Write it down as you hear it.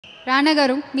రానా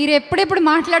గారు మీరు ఎప్పుడెప్పుడు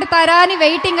మాట్లాడతారా అని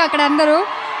వెయిటింగ్ అక్కడ అందరూ.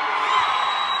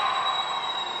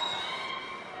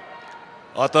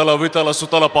 అతల వితల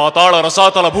సుతల పాతాళ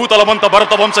రసాతల భూతలమంత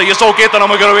భరత వంశ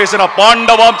యశోకేతనముగర వేసిన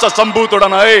పాండవాంశ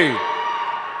సంభూతుడనై.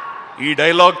 ఈ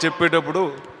డైలాగ్ చెప్పేటప్పుడు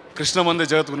కృష్ణమంది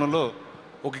జగత్గుణంలో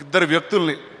ఒక ఇద్దరు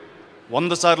వ్యక్తుల్ని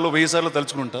 100 సార్లు 1000 సార్లు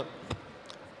తలుచుకుంటా.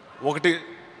 ఒకటి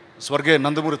స్వర్గీయ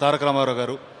నందమూరి తారక రామారావు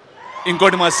గారు,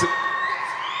 ఇంకొకరు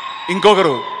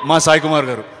మా సాయి కుమార్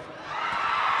గారు.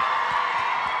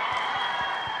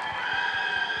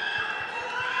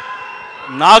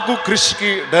 నాకు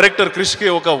డైరెక్టర్ క్రిష్కి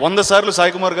ఒక 100 సార్లు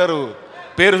సాయి కుమార్ గారు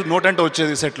పేరు నోటంటే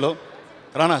వచ్చేది సెట్లో.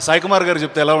 రానా సాయి కుమార్ గారు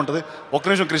చెప్తే ఎలా ఉంటుంది, ఒక్క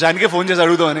నిమిషం క్రిష్ ఆయనకే ఫోన్ చేసి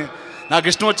అడుగుదామని. నాకు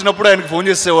ఇష్టం వచ్చినప్పుడు ఆయనకి ఫోన్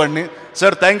చేసేవాడిని.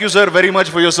 Sir thank you sir very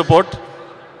much for your support.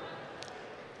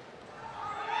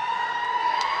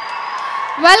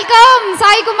 Welcome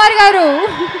Sai Kumar గారు.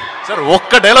 సార్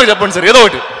ఒక్క డైలాగ్ చెప్పండి సార్, ఏదో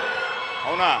ఒకటి.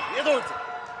 అవునా, ఏదో ఒకటి.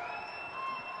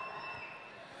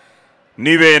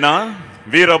 నీవేనా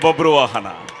వీరబబ్రువాహన,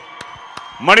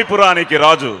 మణిపురానికి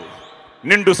రాజు,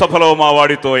 నిండు సభలో మా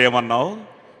వాడితో ఏమన్నావు?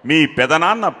 మీ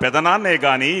పెదనాన్నే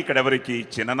గాని ఇక్కడెవరికి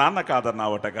చిన్ననాన్న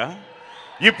కాదన్నావటగా.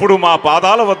 ఇప్పుడు మా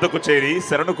పాదాల వద్దకు చేరి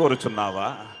శరణు కోరుచున్నావా?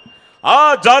 ఆ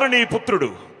జారుని పుత్రుడు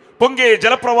పొంగే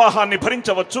జలప్రవాహాన్ని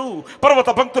భరించవచ్చు, పర్వత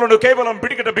పంక్తులను కేవలం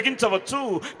పిడికిట బిగించవచ్చు,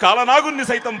 కాలనాగుని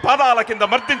సైతం పాదాల కింద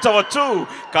మర్దించవచ్చు,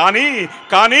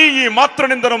 కానీ ఈ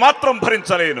మాతృనిందను మాత్రం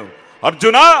భరించలేను.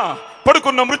 అర్జునా,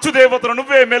 పడుకున్న మృత్యుదేవతను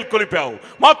నువ్వే మేల్కొలిపావు.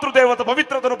 మాతృదేవత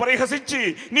పవిత్రతను పరిహసించి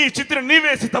నీ చితిని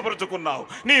నీవే సిద్ధపరుచుకున్నావు.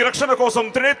 నీ రక్షణ కోసం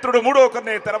త్రినేత్రుడు 3వ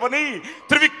కన్నే తెరవని,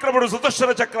 త్రివిక్రముడు సుదర్శన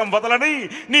చక్రం వదలని,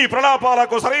 నీ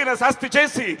ప్రలాపాలకు సరైన శాస్తి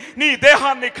చేసి నీ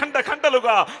దేహాన్ని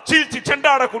ఖండలుగా చీల్చి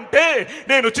చెండాడకుంటే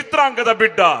నేను చిత్రాంగద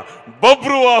బిడ్డ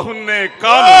బబ్రువాహున్నే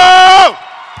కాను.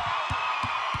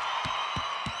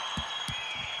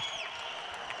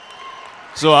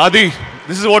 So Aadi,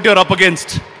 this is what you're up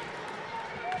against.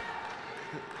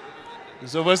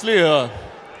 So firstly,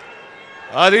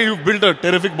 Aadi, you've built a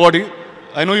terrific body.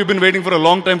 I know you've been waiting for a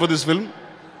long time for this film,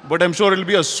 but I'm sure it'll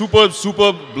be a super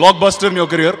blockbuster in your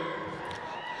career.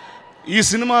 ఈ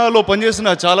సినిమాలో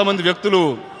పనిచేసిన చాలామంది వ్యక్తులు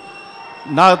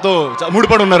నాతో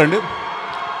ముడిపడి ఉన్నారండి.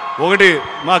 ఒకటి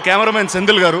మా కెమెరామెన్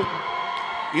సెంధిల్ గారు.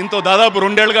 ఇంతో దాదాపు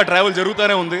 2 ఏళ్ళుగా ట్రావెల్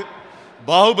జరుగుతూనే ఉంది.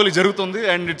 బాహుబలి జరుగుతుంది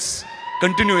and it's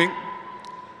continuing.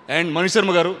 And Mani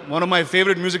Sharma గారు, one of my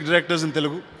favorite music directors in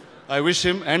Telugu. I wish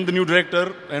him and the new director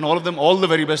and all of them all the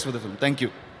very best for the film. Thank you.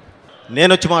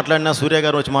 నేను వచ్చి మాట్లాడినా, సూర్య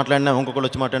గారు వచ్చి మాట్లాడినా, ఇంకొకళ్ళు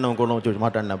వచ్చి మాట్లాడినా, ఇంకొకళ్ళు వచ్చి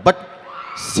మాట్లాడినా, బట్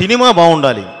సినిమా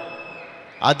బాగుండాలి.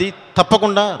 అది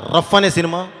తప్పకుండా రఫ్ అనే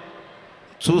సినిమా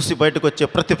చూసి బయటకు వచ్చే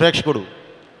ప్రతి ప్రేక్షకుడు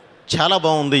చాలా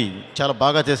బాగుంది, చాలా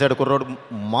బాగా చేశాడు కుర్రోడు,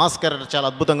 మాస్ క్యారెక్టర్ చాలా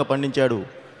అద్భుతంగా పండించాడు,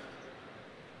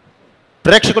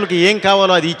 ప్రేక్షకులకి ఏం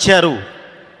కావాలో అది ఇచ్చారు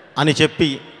అని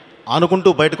చెప్పి అనుకుంటూ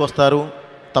బయటకు వస్తారు.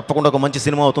 తప్పకుండా ఒక మంచి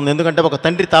సినిమా అవుతుంది. ఎందుకంటే ఒక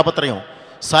తండ్రి తాపత్రయం,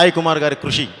 సాయి కుమార్ గారి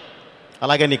కృషి,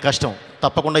 అలాగే నీ కష్టం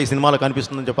తప్పకుండా ఈ సినిమాలో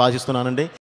కనిపిస్తుందని చెప్పి ఆశిస్తున్నానండి.